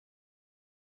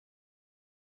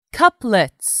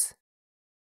Couplets.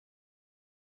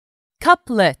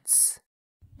 Couplets.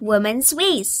 Woman's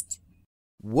waist.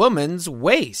 Woman's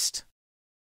waist.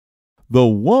 The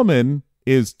woman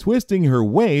is twisting her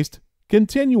waist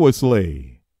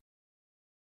continuously.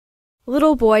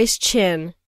 Little boy's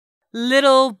chin.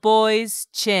 Little boy's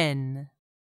chin.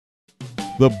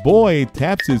 The boy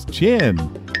taps his chin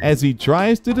as he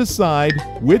tries to decide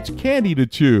which candy to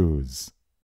choose.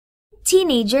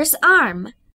 Teenager's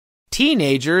arm.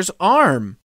 Teenager's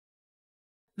arm.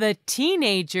 The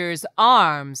teenager's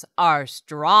arms are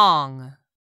strong.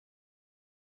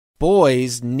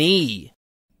 Boy's knee.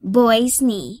 Boy's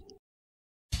knee.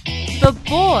 The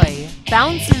boy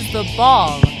bounces the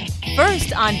ball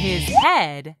first on his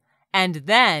head and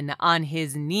then on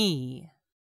his knee.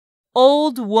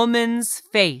 Old woman's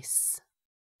face.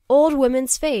 Old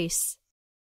woman's face.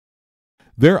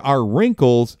 There are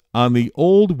wrinkles on the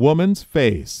old woman's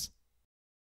face.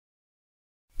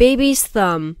 Baby's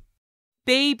thumb.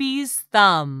 Baby's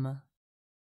thumb.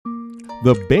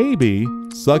 The baby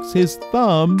sucks his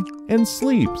thumb and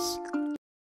sleeps.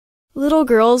 Little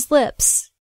girl's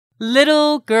lips.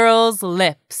 Little girl's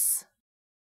lips.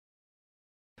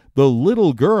 The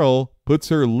little girl puts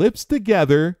her lips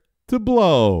together to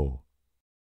blow.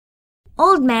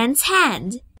 Old man's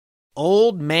hand.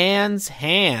 Old man's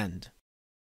hand.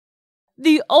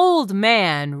 The old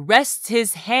man rests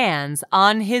his hands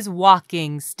on his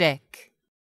walking stick.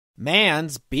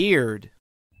 Man's beard.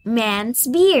 Man's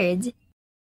beard.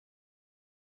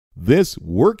 This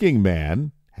working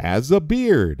man has a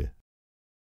beard.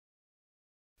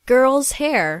 Girl's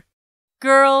hair.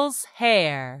 Girl's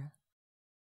hair.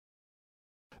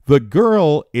 The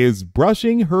girl is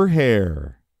brushing her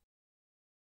hair.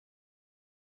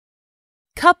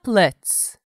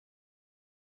 Couplets.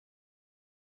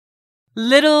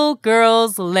 Little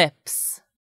girl's lips.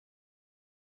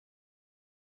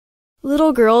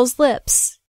 Little girl's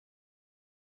lips.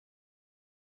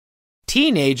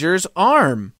 Teenager's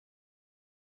arm.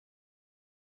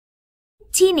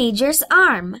 Teenager's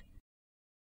arm.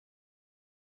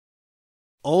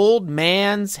 Old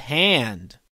man's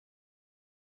hand.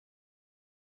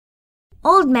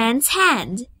 Old man's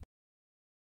hand.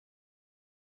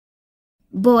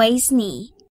 Boy's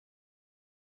knee.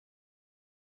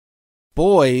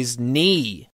 Boy's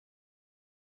knee.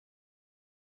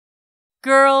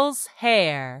 Girl's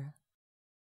hair.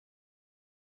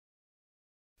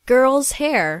 Girl's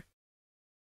hair.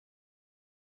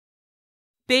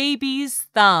 Baby's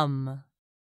thumb.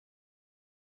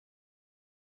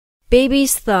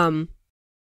 Baby's thumb.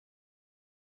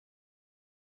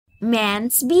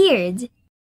 Man's beard.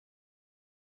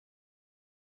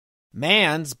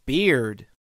 Man's beard.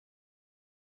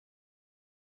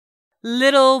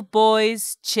 Little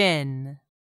boy's chin.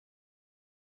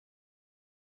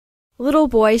 Little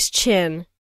boy's chin.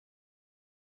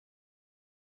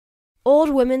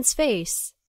 Old woman's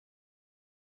face.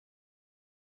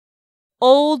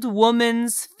 Old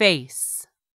woman's face.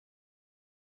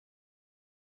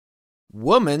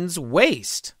 Woman's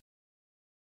waist.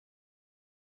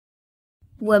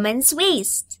 Woman's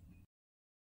waist.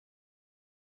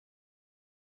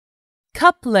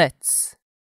 Couplets.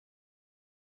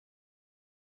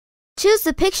 Choose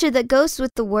the picture that goes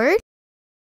with the word.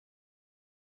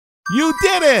 You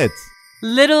did it!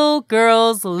 Little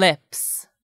girl's lips.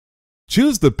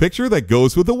 Choose the picture that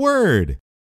goes with the word.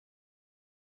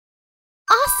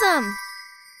 Awesome!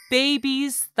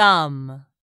 Baby's thumb.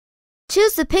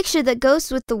 Choose the picture that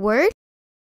goes with the word.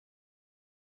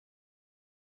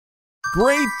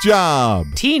 Great job!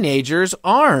 Teenager's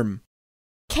arm.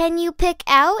 Can you pick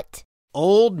out?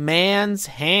 Old man's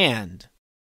hand.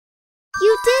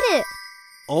 You did it!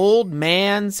 Old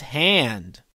man's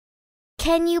hand.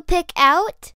 Can you pick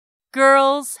out?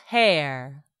 Girl's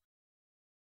hair.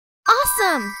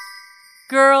 Awesome!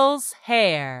 Girl's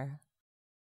hair.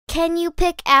 Can you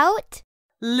pick out?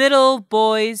 Little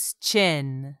boy's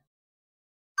chin.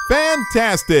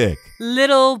 Fantastic!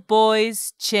 Little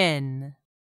boy's chin.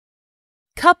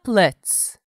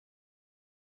 Couplets.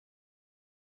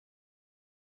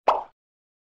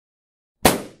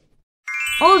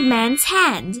 Old man's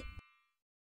hand.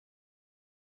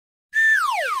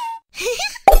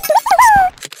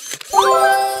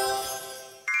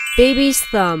 Baby's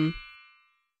thumb.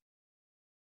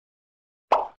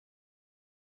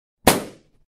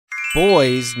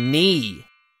 Boy's knee.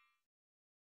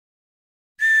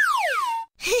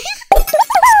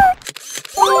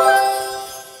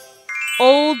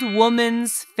 Old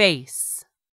woman's face.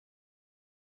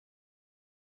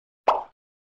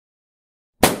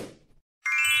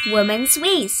 Woman's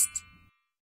waist.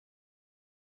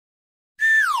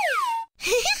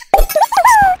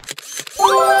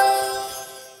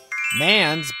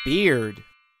 man's beard.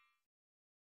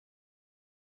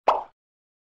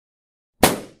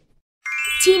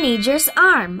 Teenager's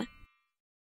arm.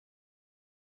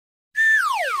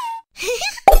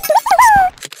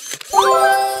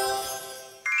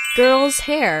 Girl's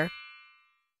hair.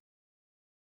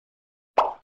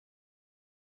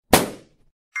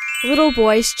 Little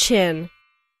boy's chin.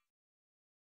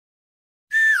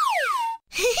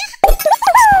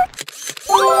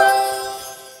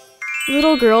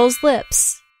 Little girl's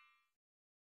lips.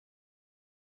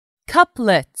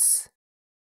 Couplets.